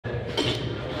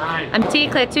I'm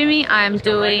Tia-Clair Toomey. I'm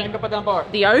doing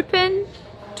the Open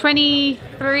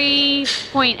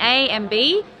 23.A and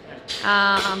B.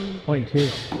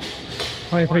 23.2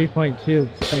 What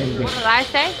did I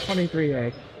say?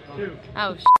 23A.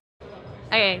 Oh,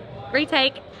 okay,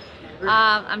 retake.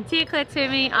 I'm Tia-Clair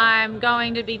Toomey. I'm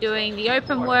going to be doing the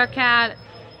Open workout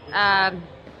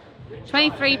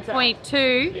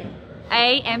 23.2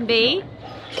 A and B,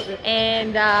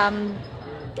 and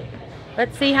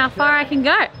let's see how far I can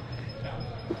go.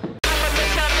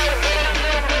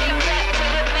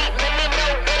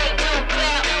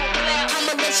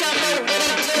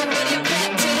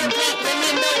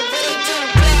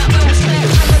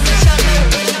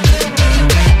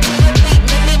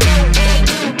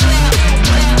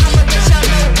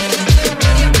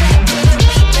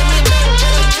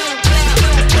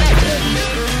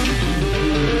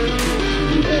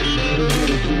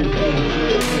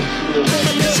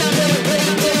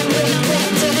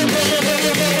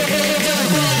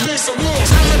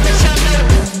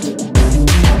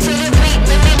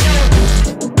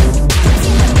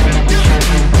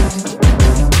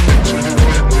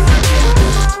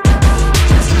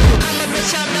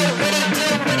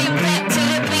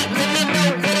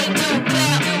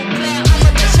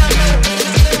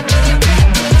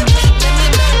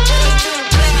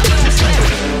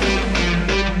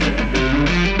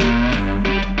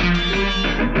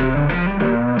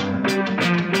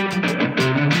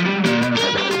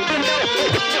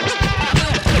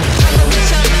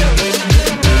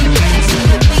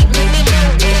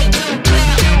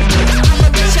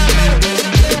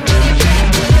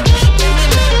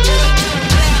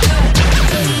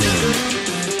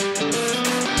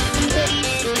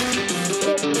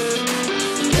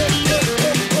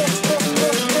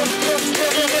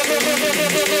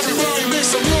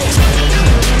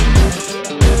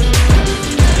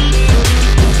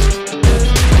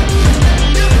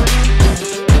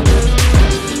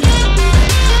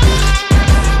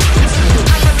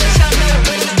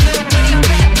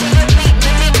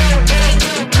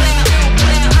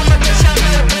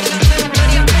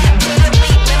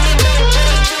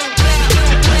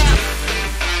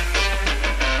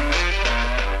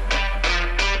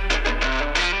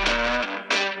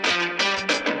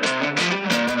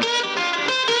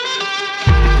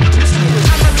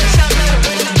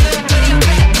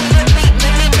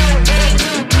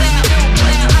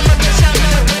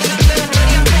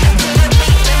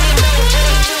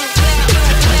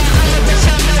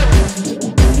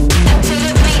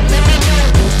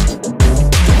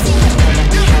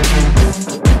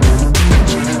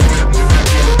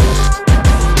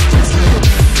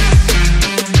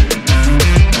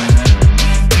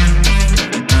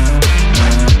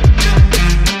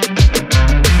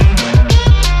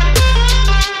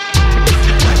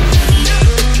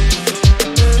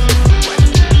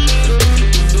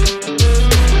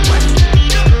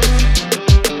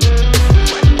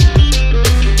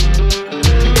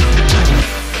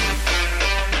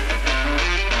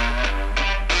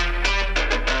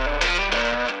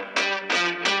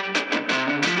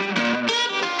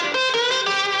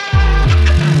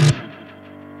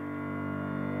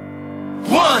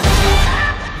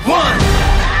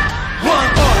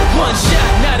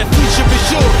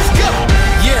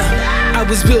 I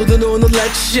was building on the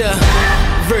lecture,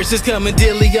 verses coming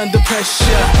daily under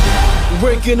pressure.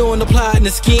 Working on the plot and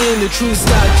the scheme, the true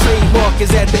style trademark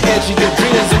is at the edge of your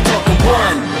dreams. I'm talking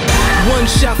one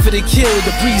shot for the kill,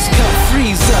 the breeze cut,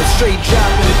 freeze up, straight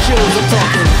dropping the chills. I'm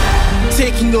talking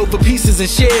taking over pieces and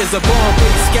shares, a ball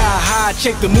big sky high,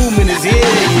 check the movement is here.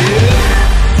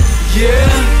 Yeah,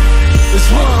 it's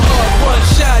one heart, one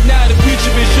shot, now the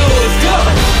future is yours, go!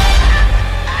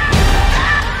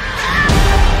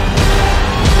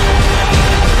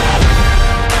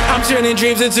 Turning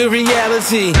dreams into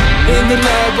reality. In the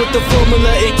lab with the formula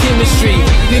and chemistry.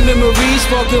 The memories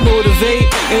spark and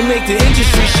motivate and make the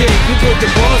industry shake. We put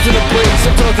the balls in the brakes.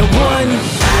 I'm talking one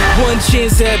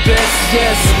chance at best,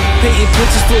 yes. Painting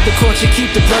pictures for the culture,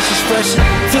 keep the brushes fresh.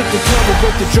 Flip the cover,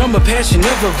 work the drummer, passion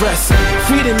never rests.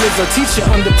 Freedom is our teacher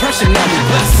under pressure, now we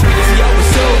blessed. See, I was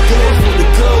so good for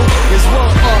the goal. It's one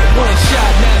art, one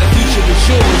shot, now the future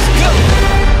is yours. Go!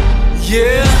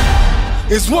 Yeah.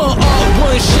 It's one art,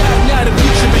 one shot, now the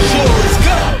future is yours,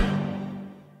 go!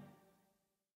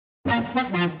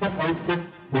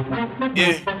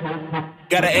 Yeah,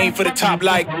 gotta aim for the top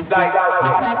like,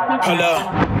 hold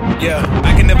up, yeah,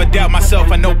 I can never doubt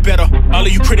myself, I know better. All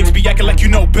of you critics be acting like you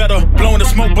know better. Blowing the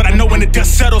smoke, but I know when the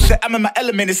dust settles. Said I'm in my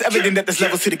element, it's evident that there's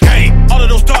levels to the game. All of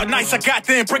those dark nights I got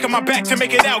then, breaking my back to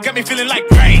make it out, got me feeling like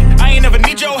pain. I ain't never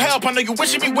need your help, I know you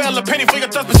wishing me well. A penny for your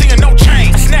thoughts, but seeing no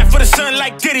change. I snap for the sun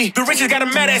like Diddy, the riches got a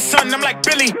mad ass son, I'm like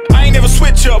Billy. I ain't never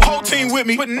switch up, whole team with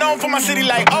me. But known for my city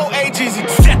like OAGZ.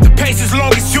 Set the pace as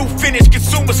long as you finish.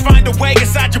 Consumers find a way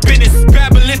inside your business.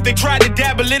 Babylon, they try to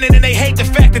dabble in it, and they hate the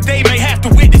fact that they may have to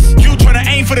witness. You tryna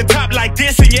aim for the top like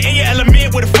this, and you're in your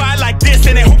element with a fire like this,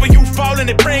 and they hoping you fall and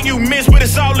they praying you miss, but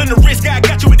it's all in the risk. I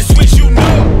got you with the switch, you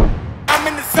know. I'm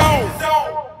in the zone.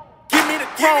 Give me the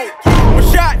throne. One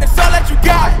shot, that's all that you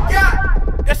got.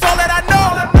 That's all that I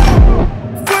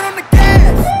know. Foot on the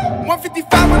gas.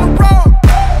 155 on the road.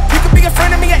 You could be a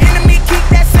friend of me, an enemy. Keep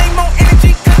that same old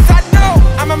energy, cause I know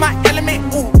I'm in my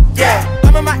element. Ooh, yeah.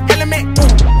 I'm in my element.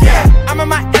 Ooh, yeah. I'm in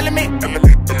my element.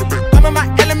 I'm in my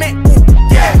element. Ooh,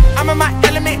 yeah. I'm in my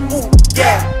element. Ooh,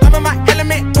 yeah. I'm in my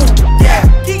element. Ooh,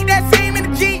 yeah. Keep that same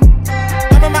energy.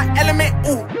 I'm in my element.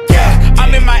 Ooh, yeah.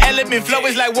 I'm in my element, flow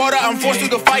is like water. I'm forced through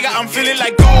the fire, I'm feeling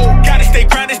like gold. Gotta stay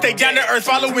grounded, stay down to earth.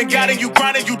 Following God and you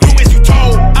grinding, you do as you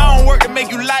told. I don't work to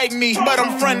make you like me, but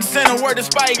I'm front and center, word to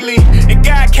Spike Lee. And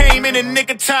God came in the nick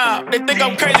of time. They think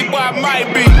I'm crazy, but I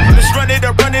might be. Let's run it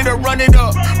up, run it up, run it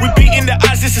up. We beating the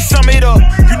odds just to sum it up.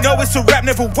 You know it's a rap,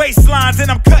 never waistlines, and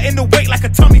I'm cutting the weight like a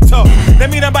tummy tuck. That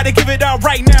mean I'm about to give it out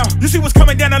right now. You see what's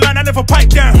coming down the line, I never pipe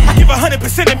down. I give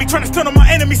 100% of me, trying to stun on my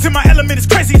enemies. In my element, as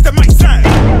crazy as that might sound.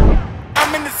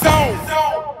 I'm in the zone.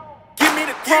 Give me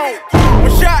the throne.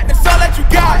 One shot, that's all that you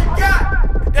got.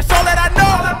 That's all that I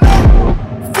know.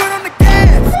 Foot on the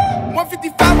gas.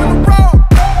 155 on the road.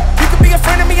 You could be a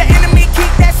friend of me, an enemy.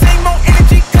 Keep that same old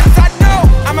energy, cause I know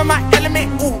I'm in my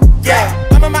element. Ooh, yeah.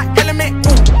 I'm in my element.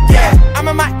 Ooh, yeah. I'm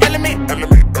in my element.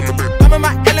 I'm in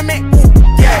my element. Ooh,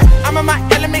 yeah. I'm in my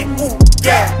element. Ooh,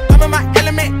 yeah. I'm in my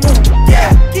element. Ooh,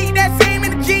 yeah. Keep that same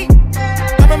energy.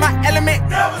 I'm in my element.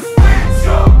 Never switch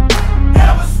up.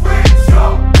 Never switch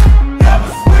up.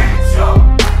 Never switch up.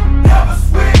 Never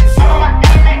switch up.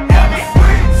 Never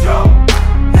switch up.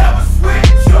 Never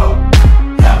switch up.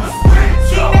 Never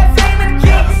switch up. Keep that same energy.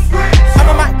 Never switch up. I'm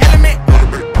in my element.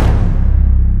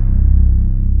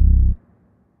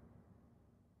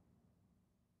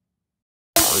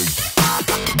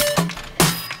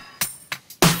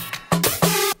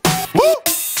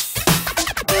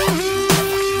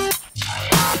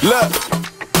 Look,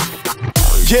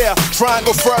 yeah, try and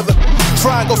go further,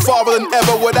 try and go farther than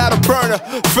ever without a burner.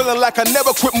 Feeling like I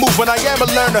never quit moving, I am a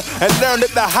learner. And learn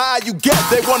that the higher you get,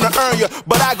 they wanna earn you.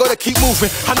 But I gotta keep moving,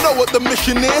 I know what the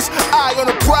mission is. Eye on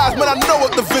the prize, man, I know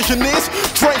what the vision is.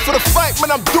 Train for the fight,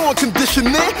 man, I'm doing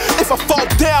conditioning. If I fall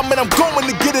down, man, I'm going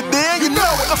to get it in, you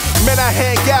know it. Man, I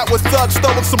hang out with thugs,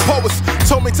 throwing some poets.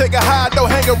 Told me take it high,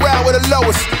 don't hang around with the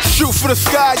lowest. Shoot for the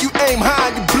sky, you aim high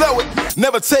and you blow it.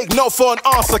 Never take no for an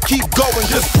answer, keep going,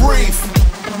 just breathe.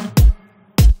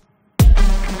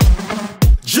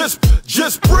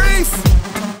 Just breathe.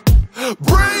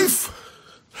 Breathe.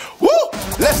 Woo!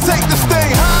 Let's take this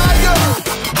thing higher.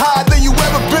 Higher than you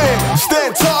ever been.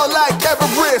 Stand tall like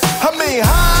Everest. I mean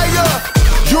higher.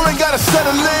 You ain't gotta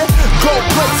settle in. Go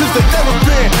places they never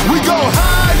been. We go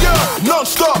higher.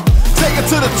 Non-stop. Take it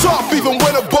to the top even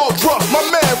when the ball drops. My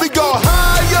man, we go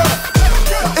higher.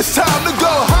 It's time to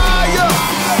go higher.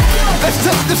 Let's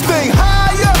take this thing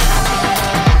higher.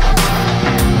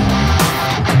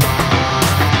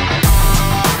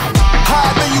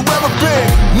 Higher than you ever been.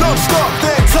 Non-stop,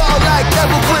 stand tall like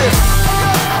Everest.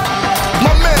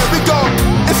 My man, we go.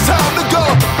 It's time to go.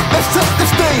 Let's take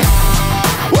this thing.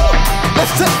 Woo!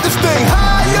 Let's take this thing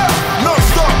higher.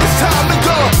 Non-stop, it's time to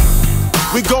go.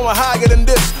 We going higher than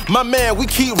this. My man, we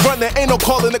keep running, ain't no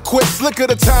calling it quits. Look at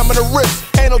the time and the risk,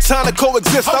 ain't no time to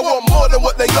coexist. I want more than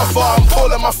what they offer, I'm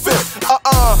pulling my fist.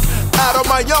 Out on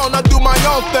my own, I do my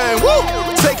own thing. Woo!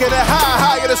 Taking it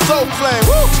higher than soul flame.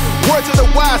 Woo! Words of the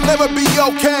wise, never be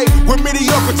okay. With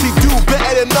mediocrity, do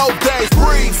better than no days.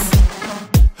 Breathe.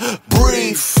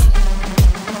 Breathe.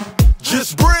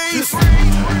 Just breathe.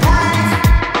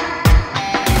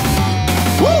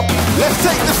 Woo! Let's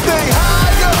take this thing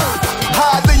higher.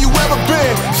 Higher than you ever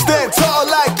been. Stand tall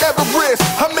like Everest.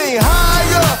 I mean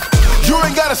higher. You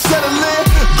ain't gotta settle in.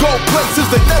 Go places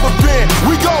they never been.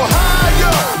 We go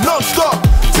higher. Non-stop.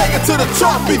 Take it to the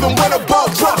top even when the ball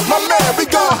drops. My man, we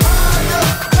go higher.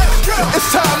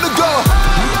 It's time to go.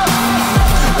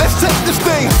 Let's take this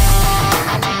thing.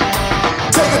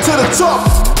 Take it to the top.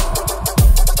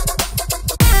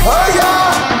 Oh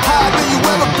yeah. Higher than you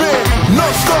ever been.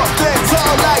 Non-stop. Stand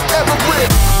tall like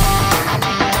Everest.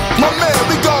 My man,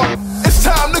 we go. It's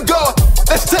time to go.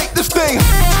 Let's take this thing.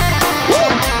 Woo!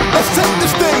 let's take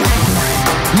this thing.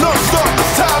 Non-stop,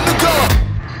 it's time to go.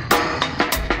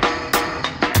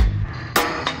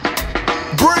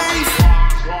 Breathe.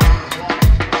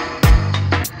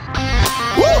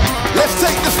 Woo! Let's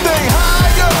take this thing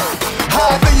higher.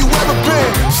 Higher than you ever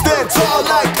been. Stand tall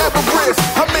like Everest.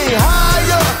 I mean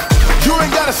higher. You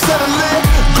ain't gotta settle in.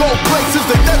 Go places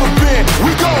they never been.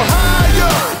 We go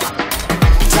higher.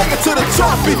 Take it to the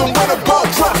top even when the ball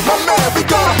drops. My man, we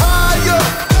go higher.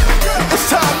 It's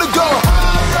time to go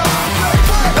higher.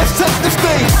 Let's take this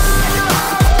thing.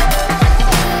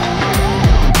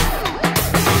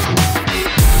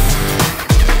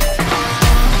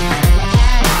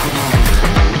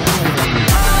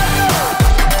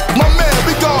 My man,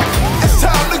 we go. It's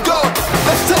time to go.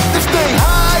 Let's take this thing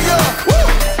higher. Woo!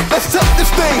 Let's take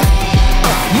this thing.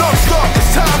 Non-stop.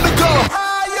 It's time to go higher.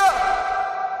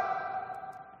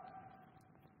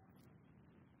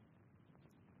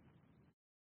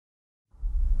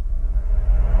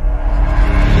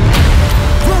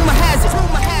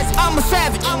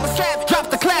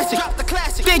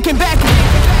 Thinking back,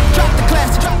 drop the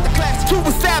classic, to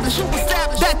establish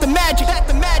that the magic,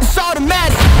 it's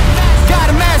automatic. Got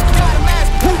a mask,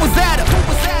 who was at it?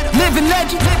 Living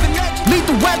legend,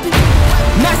 lethal weapon,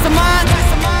 mastermind,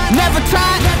 never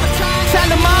tired. Tell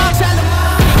them all,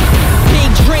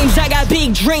 big dreams, I got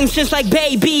big dreams since like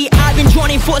baby. I've been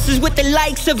joining forces with the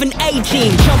likes of an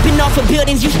A-team. Jumping off of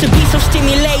buildings used to be so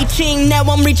stimulating. Now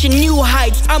I'm reaching new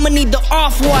heights, I'ma need the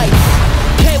off-whites.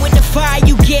 Play with the fire,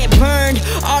 you get burned.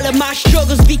 All of my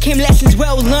struggles became lessons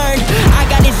well learned. I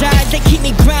got his eyes that keep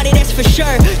me grounded, that's for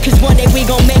sure. Cause one day we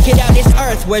gon' make it out this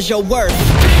earth. Where's your worth?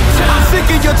 I'm sick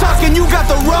of your talking, you got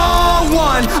the wrong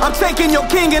one. I'm taking your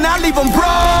king and I leave him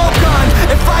broken.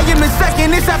 If I am in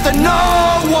second, it's after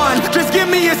no one. Just give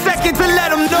me a second to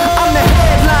let him know. I'm the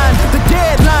headline, the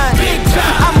deadline.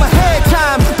 I'm ahead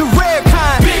time, the rare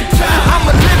kind. I'm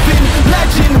a living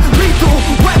legend, lethal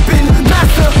weapon,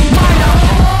 mastermind.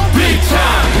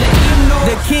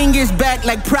 The king is back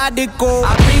like prodigal.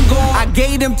 I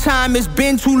gave him time, it's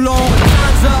been too long.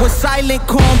 Was silent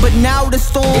calm, but now the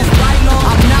storm.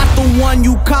 I'm not the one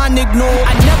you can't ignore.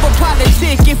 I never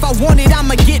politic, if I want it,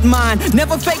 I'ma get mine.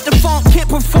 Never fake the funk, can't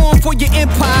perform for your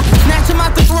empire. Snatch him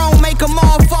out the throne, make them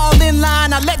all fall in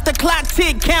line. I let the clock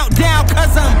tick, count down,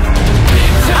 cause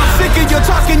I'm sick of your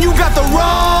talking, you got the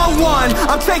wrong one.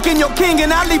 I'm taking your king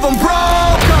and I leave him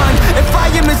broken. If I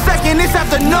am in second, it's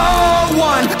after no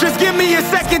one. Just give me a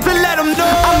second to let him know.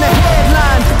 I'm the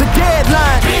headline, the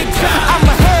deadline. I'm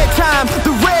ahead time,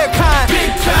 the rare kind.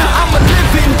 I'm a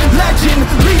living legend,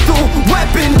 lethal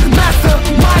weapon,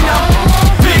 mastermind.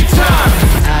 Big time.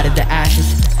 Out of the ashes,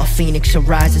 a phoenix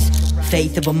arises.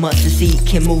 Faith of a mustard seed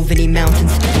can move any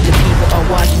mountains. The people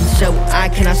are watching, so I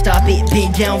cannot stop it.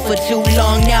 Been down for too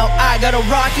long, now I gotta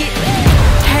rock it.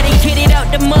 Had to get it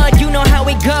out the mud, you know how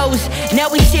it goes. Now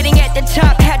we sitting at the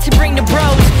top, had to bring the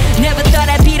bros. Never thought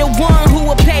I'd be the one who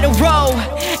would play the role.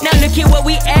 Now look at where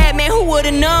we at, man, who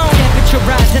would've known? Temperature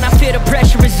rising, I feel the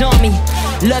pressure is on me.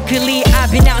 Luckily,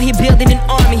 I've been out here building an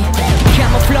army.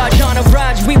 Camouflage on a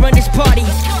ride, we run this party.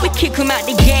 We kick them out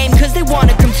the game, cause they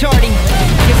wanna come tardy.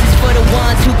 This is for the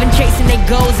ones who've been chasing their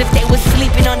goals. If they was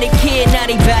sleeping on their kid, now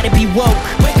they about to be woke.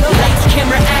 Lights,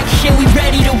 camera, action, we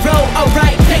ready to roll.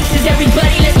 Alright, places,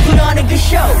 everybody, let's put on a good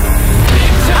show.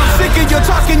 I'm sick of your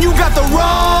talking, you got the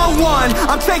wrong one.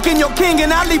 I'm taking your king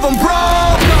and I leave him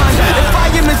broken. If I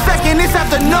am in second, it's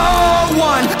after no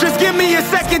one. Just give me a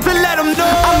second to let him know.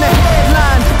 I'm the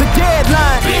headline, the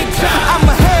deadline. I'm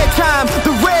ahead time,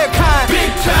 the rare kind.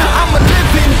 I'm a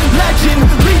living legend,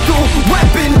 lethal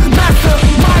weapon,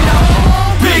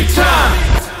 mastermind. Big time.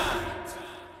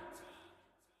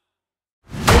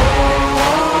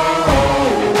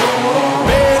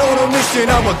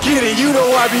 I'ma get it, you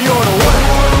know I be on the way.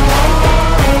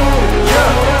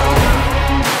 Yeah.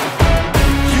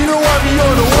 You know I be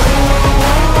on the way.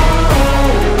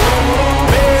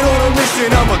 Man on a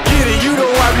mission, I'ma get it, you know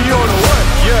I be on the way.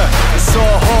 Yeah, it's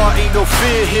all hard, ain't no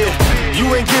fear here. You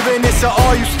ain't giving this at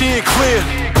all, you steer clear.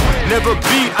 Never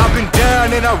beat, I've been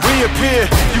down and I reappear.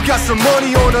 You got some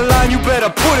money on the line, you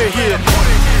better put it here.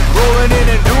 Rolling in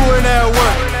and doing that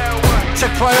work.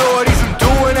 Check priorities, I'm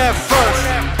doing that first.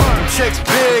 Check's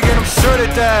big and I'm sure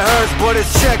that hurts, but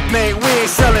it's checkmate, we ain't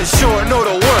selling short, know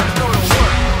the work.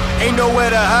 Ain't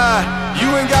nowhere to hide, you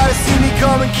ain't gotta see me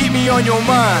come and keep me on your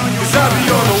mind, cause I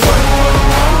be on the way.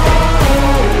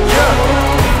 Yeah.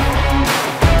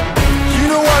 You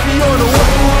know I be on the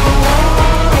way.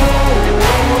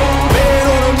 Man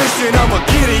on a mission, I'ma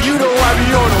get it, you know I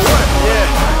be on the way.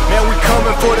 Yeah, man we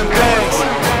coming for them bangs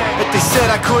that they said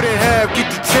I couldn't have,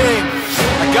 get the team.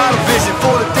 I got a vision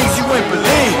for the things you ain't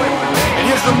believe. And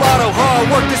here's the motto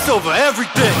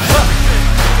everything.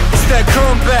 It's that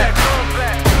comeback.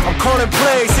 I'm calling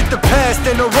plays, hit the pass,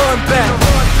 then the run back.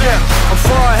 Yeah, I'm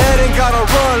far ahead and gotta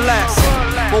run last.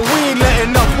 But we ain't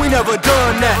letting up, we never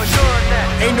done that.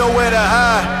 Ain't nowhere to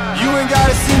hide. You ain't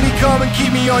gotta see me come and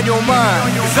keep me on your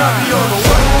mind. Cause I be on the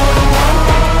way.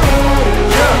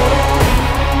 Yeah.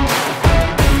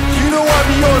 You know I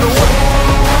be on the way.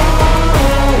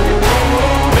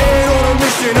 Man on a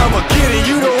mission, I'ma get it.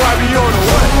 You know I be on the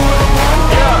way.